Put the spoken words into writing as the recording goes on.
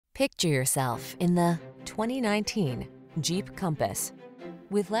Picture yourself in the 2019 Jeep Compass.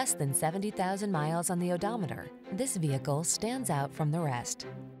 With less than 70,000 miles on the odometer, this vehicle stands out from the rest.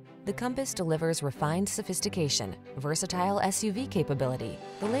 The Compass delivers refined sophistication, versatile SUV capability,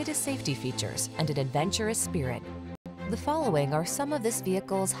 the latest safety features, and an adventurous spirit. The following are some of this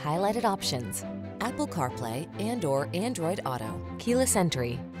vehicle's highlighted options: Apple CarPlay and/or Android Auto, keyless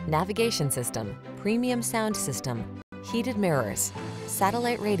entry, navigation system, premium sound system, heated mirrors,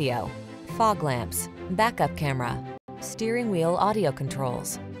 satellite radio, fog lamps, backup camera, steering wheel audio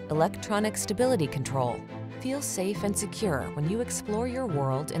controls, electronic stability control. Feel safe and secure when you explore your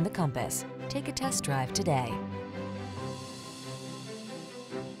world in the Compass. Take a test drive today.